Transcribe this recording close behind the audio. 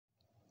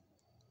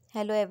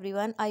Hello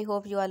everyone, I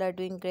hope you all are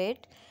doing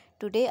great.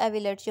 Today I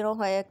will let you know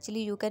how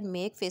actually you can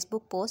make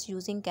Facebook post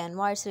using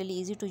Canva. It's really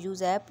easy to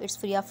use app. It's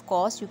free of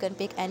cost. You can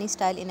pick any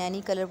style in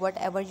any color,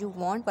 whatever you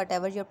want,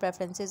 whatever your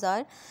preferences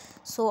are.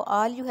 So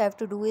all you have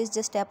to do is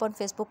just tap on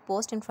Facebook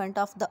post in front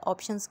of the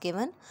options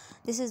given.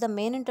 This is the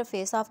main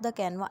interface of the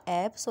Canva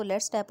app. So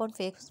let's tap on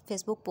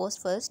Facebook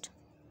post first.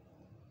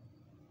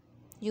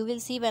 You will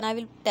see when I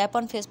will tap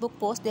on Facebook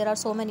post, there are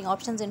so many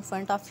options in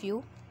front of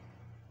you.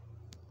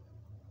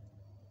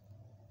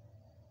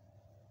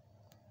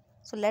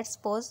 So let's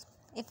suppose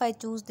if I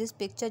choose this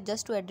picture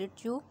just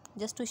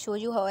to show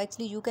you how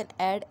actually you can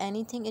add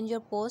anything in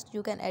your post,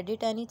 you can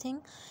edit anything,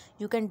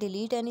 you can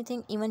delete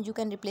anything, even you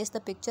can replace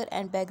the picture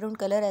and background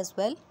color as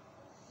well.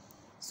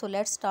 So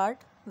let's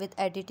start with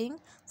editing.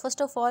 First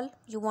of all,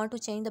 you want to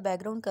change the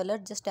background color,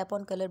 just tap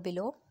on color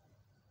below.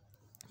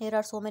 Here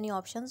are so many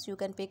options, you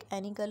can pick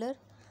any color.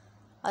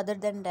 Other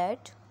than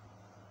that,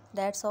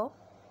 that's all.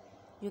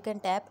 You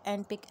can tap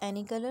and pick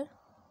any color,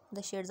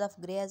 the shades of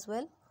gray as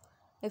well.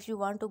 If you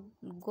want to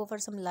go for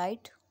some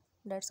light,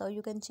 that's how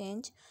you can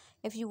change.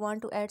 If you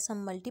want to add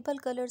some multiple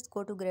colors,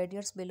 go to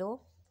gradients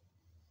below,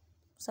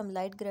 some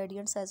light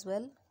gradients as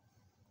well.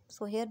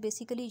 So here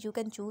basically you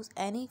can choose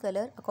any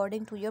color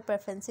according to your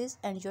preferences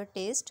and your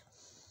taste.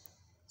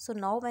 So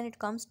now when it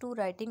comes to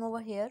writing over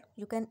here,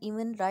 you can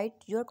even write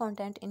your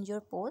content in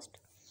your post.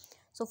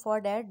 So for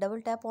that, double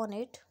tap on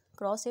it,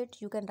 cross it,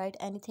 you can write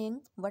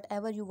anything,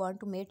 whatever you want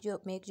to make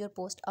your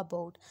post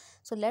about.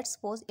 So let's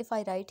suppose if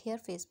I write here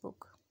Facebook,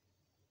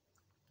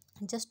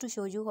 just to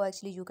show you how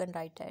actually you can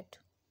write that.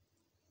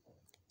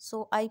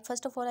 So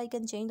first of all I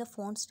can change the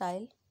font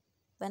style.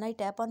 When I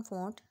tap on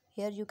font,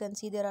 here you can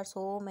see there are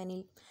so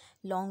many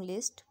long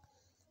list.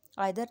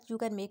 Either you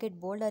can make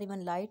it bold or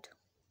even light,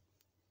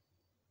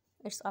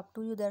 it's up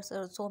to you. There's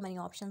so many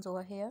options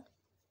over here.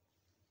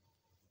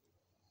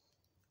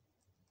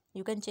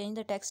 You can change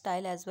the text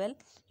style as well.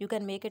 You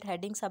can make it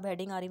heading,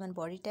 subheading, or even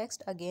body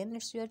text. Again,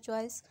 it's your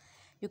choice.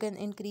 You can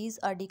increase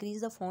or decrease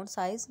the font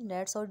size.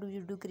 That's how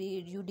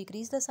you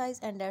decrease the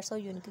size, and that's how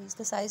you increase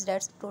the size.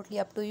 That's totally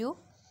up to you.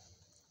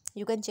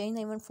 You can change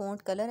even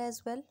font color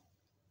as well.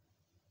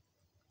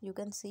 You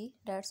can see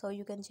that's how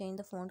you can change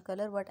the font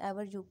color.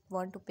 Whatever you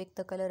want to pick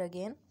the color,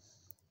 again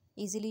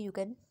easily you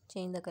can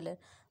change the color.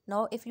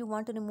 Now if you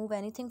want to remove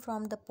anything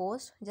from the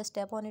post, just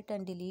tap on it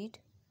and delete.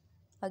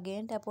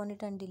 Again tap on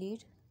it and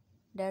delete.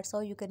 That's how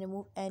you can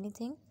remove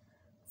anything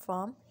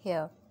from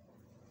here.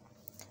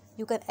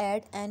 You can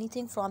add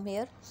anything from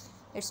here.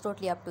 It's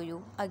totally up to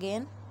you.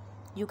 Again,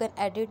 you can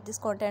edit this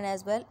content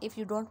as well. If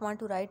you don't want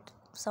to write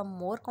some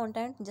more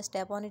content, just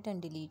tap on it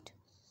and delete.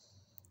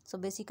 So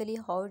basically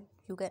how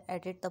you can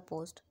edit the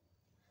post,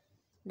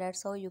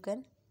 that's how you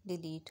can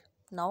delete.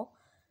 Now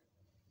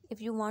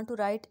if you want to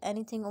write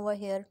anything over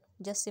here,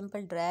 just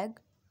simple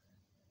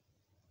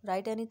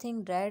write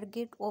anything, drag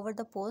it over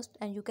the post,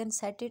 and you can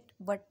set it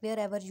but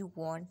wherever you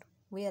want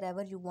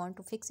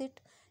to fix it,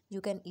 you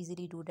can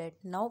easily do that.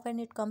 Now when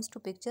it comes to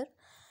picture,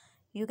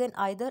 you can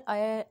either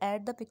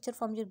add the picture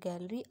from your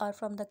gallery or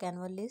from the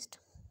Canva list.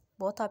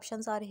 Both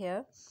options are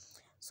here.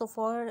 So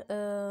for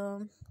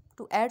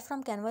to add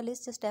from Canva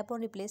list, just tap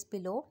on replace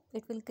below.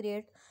 It will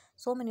create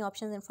so many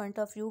options in front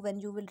of you. When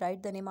you will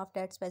write the name of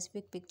that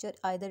specific picture,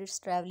 either it's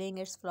traveling,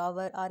 it's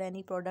flower, or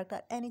any product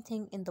or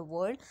anything in the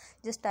world,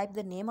 just type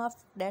the name of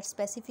that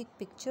specific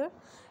picture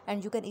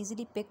and you can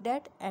easily pick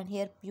that, and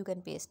here you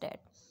can paste that.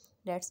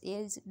 That's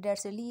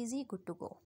really easy, good to go.